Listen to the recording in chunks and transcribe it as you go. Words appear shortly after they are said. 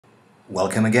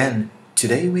Welcome again.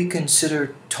 Today we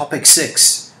consider topic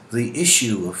 6, the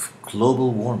issue of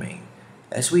global warming,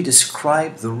 as we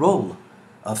describe the role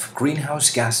of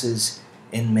greenhouse gases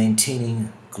in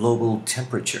maintaining global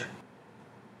temperature.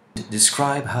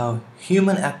 Describe how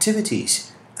human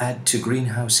activities add to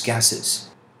greenhouse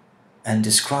gases, and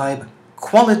describe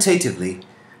qualitatively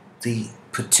the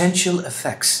potential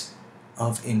effects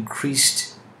of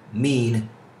increased mean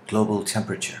global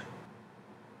temperature.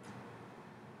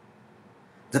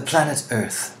 The planet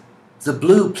Earth, the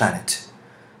blue planet,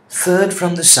 third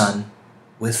from the Sun,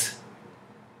 with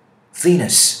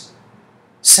Venus,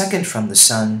 second from the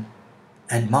Sun,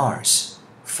 and Mars,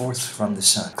 fourth from the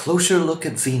Sun. A closer look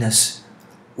at Venus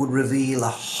would reveal a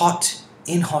hot,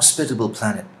 inhospitable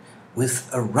planet with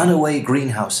a runaway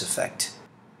greenhouse effect.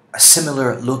 A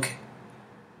similar look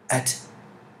at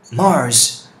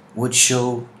Mars would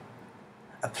show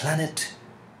a planet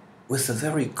with a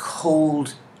very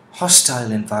cold,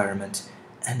 hostile environment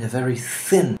and a very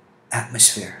thin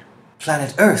atmosphere.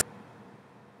 Planet Earth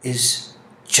is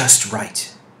just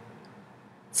right.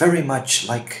 Very much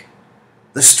like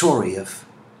the story of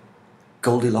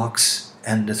Goldilocks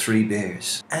and the Three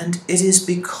Bears. And it is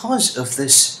because of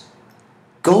this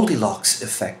Goldilocks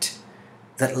effect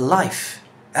that life,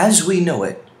 as we know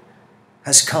it,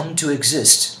 has come to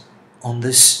exist on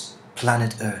this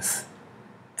planet Earth.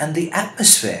 And the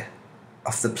atmosphere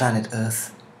of the planet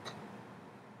Earth,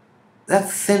 that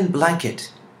thin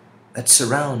blanket that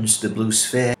surrounds the blue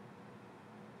sphere,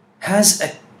 has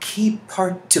a key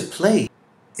part to play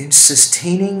in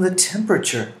sustaining the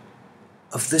temperature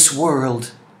of this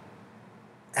world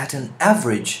at an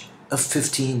average of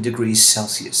 15 degrees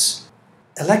Celsius.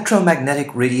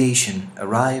 Electromagnetic radiation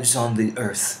arrives on the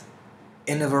Earth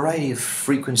in a variety of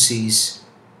frequencies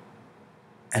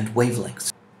and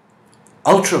wavelengths.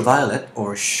 Ultraviolet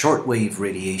or shortwave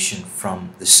radiation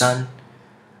from the Sun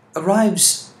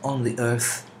arrives on the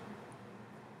Earth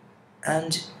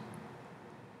and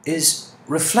is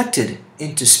reflected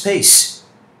into space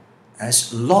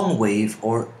as long-wave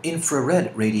or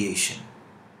infrared radiation.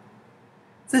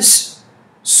 This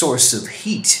source of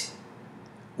heat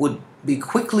would be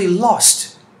quickly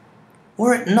lost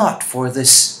were it not for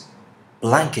this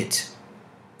blanket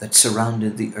that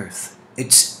surrounded the Earth,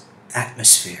 its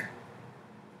atmosphere.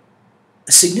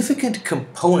 A significant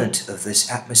component of this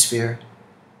atmosphere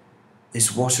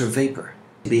is water vapor,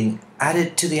 being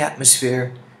added to the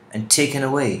atmosphere and taken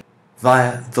away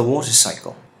via the water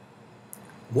cycle.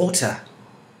 Water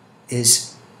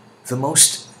is the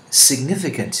most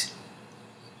significant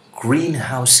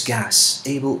greenhouse gas,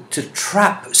 able to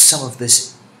trap some of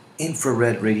this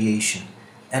infrared radiation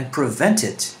and prevent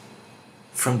it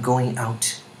from going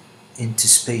out into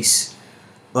space.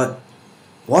 But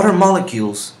water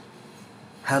molecules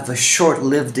have a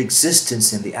short-lived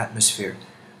existence in the atmosphere,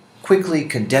 quickly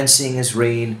condensing as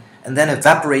rain and then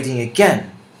evaporating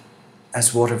again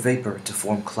as water vapor to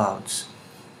form clouds.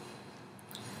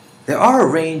 There are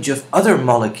a range of other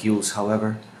molecules,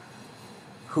 however,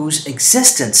 whose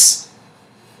existence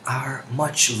are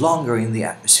much longer in the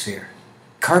atmosphere.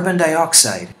 Carbon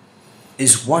dioxide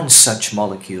is one such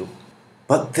molecule,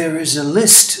 but there is a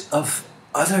list of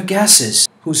other gases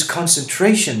whose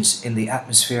concentrations in the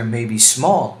atmosphere may be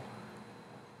small,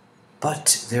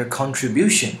 but their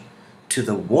contribution to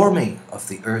the warming of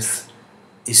the Earth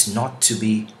is not to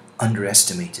be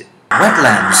underestimated.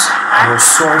 Wetlands are a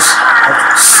source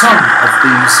of some of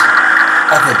these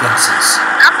other gases.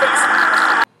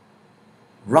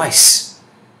 Rice,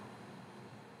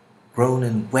 grown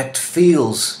in wet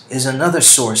fields, is another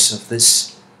source of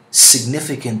this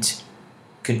significant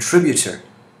contributor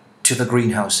to the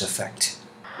greenhouse effect.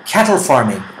 Cattle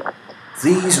farming,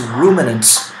 these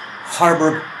ruminants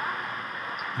harbor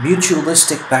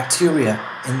mutualistic bacteria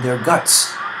in their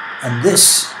guts, and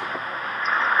this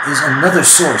is another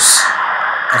source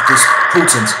of this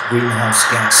potent greenhouse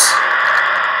gas.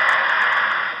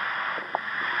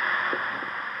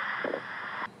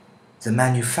 The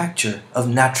manufacture of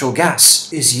natural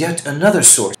gas is yet another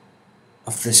source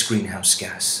of this greenhouse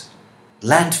gas.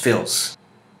 Landfills,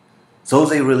 though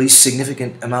they release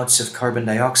significant amounts of carbon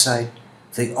dioxide,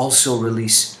 they also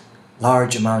release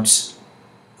large amounts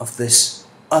of this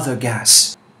other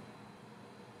gas.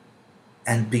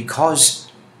 And because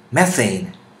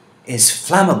methane is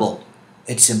flammable,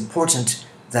 it's important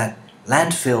that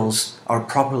landfills are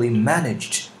properly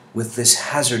managed, with this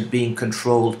hazard being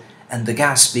controlled and the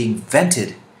gas being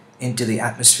vented into the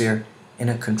atmosphere in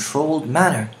a controlled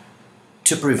manner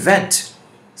to prevent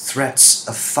threats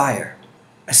of fire.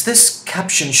 As this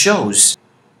caption shows,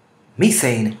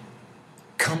 methane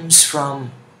comes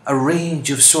from a range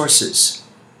of sources,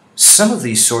 Some of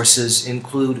these sources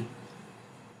include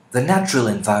the natural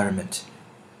environment,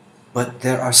 but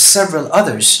there are several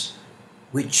others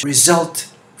which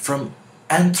result from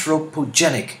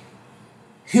anthropogenic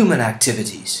human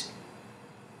activities,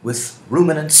 with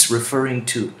ruminants referring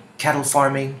to cattle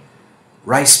farming,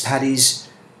 rice paddies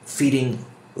feeding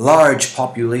large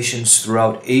populations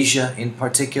throughout Asia in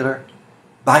particular,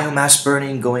 biomass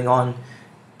burning going on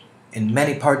in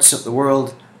many parts of the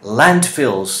world,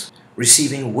 landfills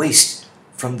receiving waste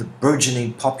from the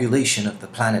burgeoning population of the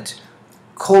planet,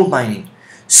 coal mining,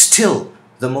 still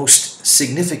the most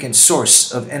significant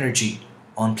source of energy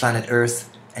on planet Earth,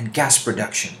 and gas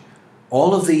production.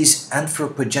 All of these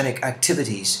anthropogenic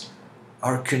activities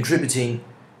are contributing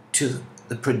to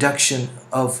the production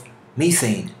of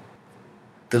methane.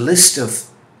 The list of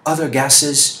other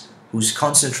gases whose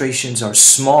concentrations are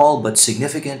small but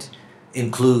significant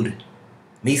include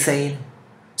methane,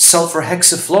 sulfur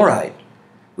hexafluoride,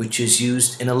 which is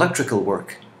used in electrical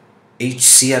work,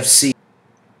 HCFC,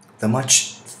 the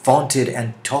much vaunted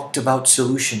and talked about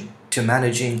solution to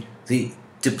managing the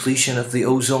depletion of the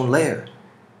ozone layer,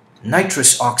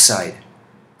 nitrous oxide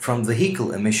from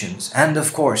vehicle emissions, and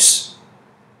of course,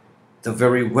 the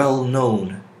very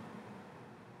well-known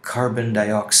carbon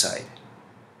dioxide.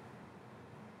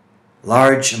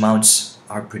 Large amounts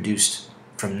are produced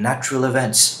from natural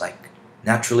events like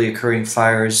naturally occurring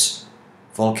fires,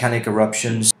 volcanic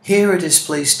eruptions. Here it is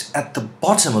placed at the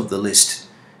bottom of the list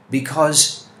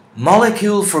because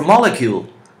molecule for molecule,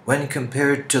 when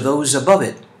compared to those above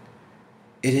it,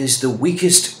 it is the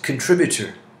weakest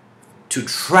contributor to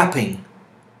trapping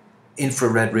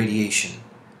infrared radiation.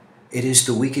 It is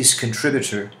the weakest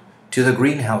contributor to the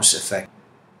greenhouse effect.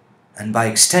 And by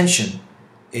extension,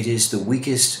 it is the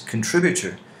weakest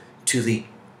contributor to the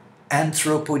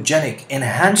anthropogenic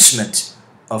enhancement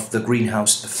of the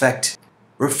greenhouse effect,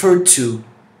 referred to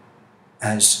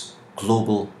as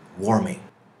global warming.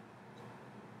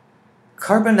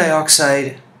 Carbon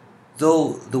dioxide,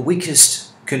 though the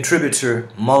weakest contributor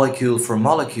molecule for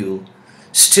molecule,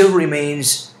 still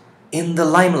remains in the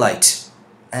limelight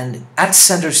and at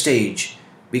center stage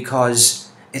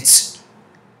because its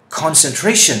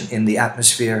concentration in the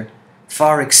atmosphere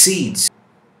far exceeds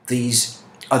these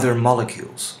other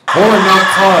molecules. More and more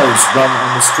cars run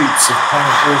on the streets of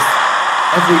planet Earth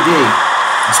every day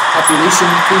as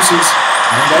population increases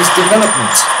and as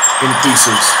development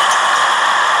increases.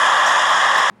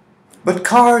 But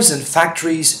cars and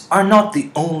factories are not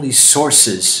the only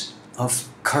sources of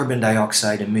carbon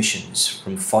dioxide emissions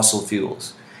from fossil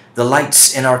fuels. The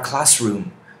lights in our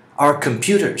classroom, our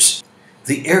computers,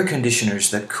 the air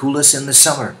conditioners that cool us in the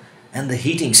summer, and the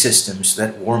heating systems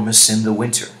that warm us in the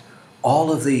winter.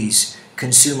 All of these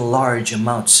consume large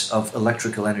amounts of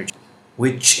electrical energy,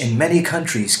 which in many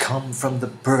countries come from the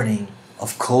burning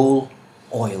of coal,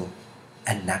 oil,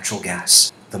 and natural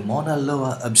gas. The Mauna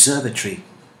Loa Observatory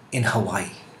in Hawaii.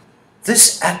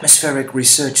 This atmospheric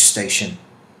research station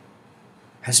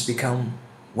has become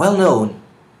well known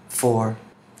for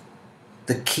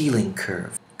the Keeling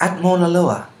curve. At Mauna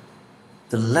Loa,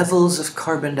 the levels of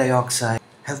carbon dioxide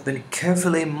have been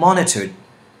carefully monitored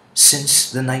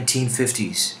since the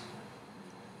 1950s.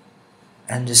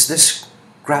 And as this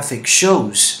graphic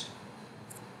shows,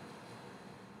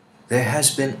 there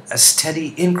has been a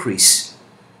steady increase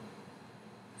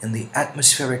in the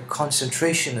atmospheric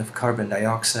concentration of carbon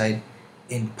dioxide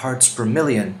in parts per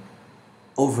million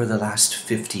over the last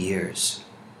 50 years.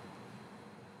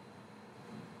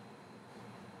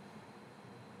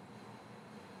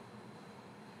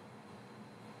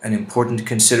 An important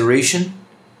consideration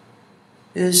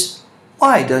is,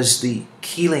 why does the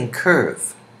Keeling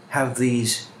curve have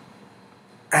these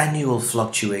annual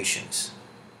fluctuations?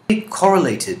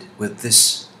 Correlated with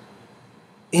this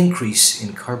increase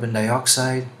in carbon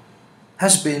dioxide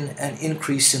has been an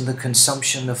increase in the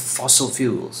consumption of fossil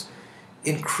fuels,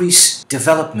 increased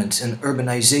development and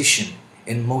urbanization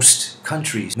in most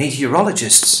countries.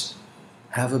 Meteorologists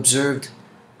have observed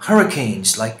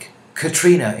hurricanes like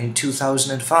Katrina in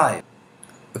 2005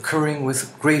 occurring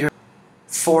with greater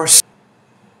force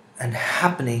and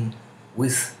happening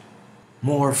with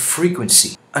more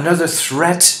frequency. Another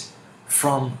threat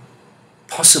from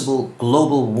possible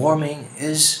global warming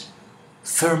is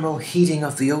thermal heating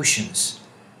of the oceans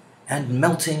and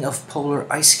melting of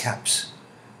polar ice caps.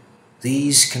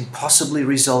 These can possibly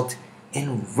result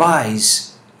in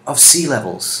rise of sea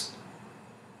levels.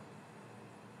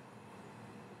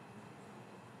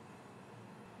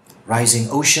 Rising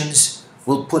oceans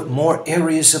will put more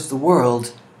areas of the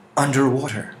world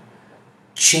underwater,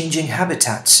 changing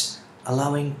habitats,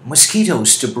 allowing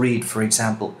mosquitoes to breed, for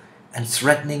example, and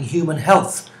threatening human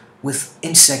health with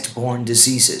insect-borne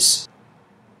diseases.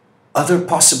 Other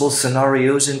possible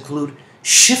scenarios include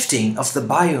shifting of the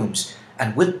biomes,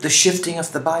 and with the shifting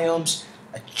of the biomes,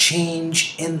 a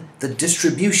change in the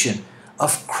distribution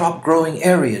of crop-growing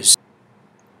areas.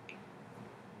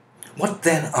 What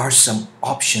then are some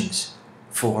options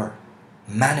for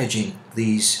managing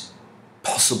these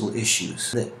possible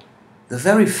issues? The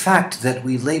very fact that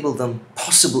we label them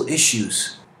possible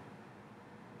issues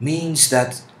means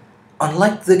that,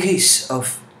 unlike the case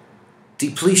of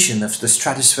depletion of the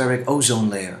stratospheric ozone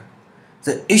layer,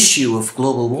 the issue of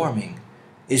global warming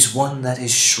is one that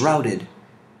is shrouded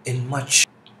in much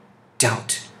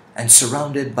doubt and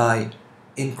surrounded by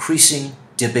increasing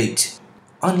debate.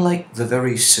 Unlike the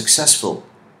very successful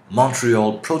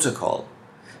Montreal Protocol,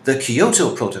 the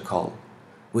Kyoto Protocol,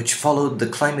 which followed the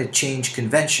Climate Change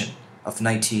Convention of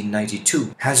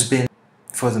 1992, has been,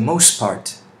 for the most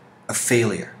part, a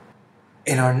failure.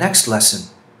 In our next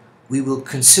lesson, we will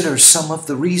consider some of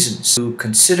the reasons to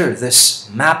consider this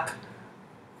map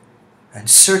and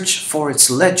search for its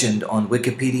legend on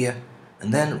Wikipedia,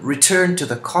 and then return to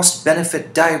the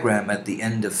cost-benefit diagram at the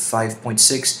end of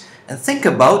 5.6 and think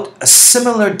about a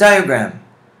similar diagram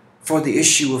for the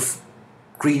issue of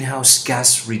greenhouse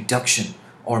gas reduction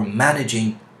or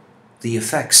managing the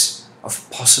effects of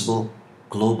possible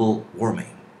global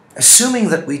warming. Assuming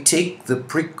that we take the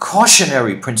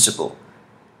precautionary principle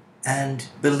and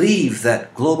believe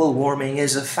that global warming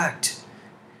is a fact,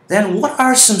 then what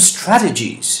are some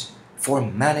strategies for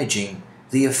managing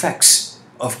the effects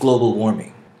of global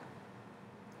warming?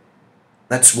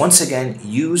 Let's once again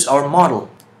use our model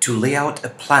to lay out a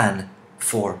plan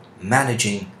for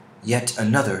managing yet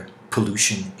another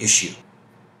pollution issue.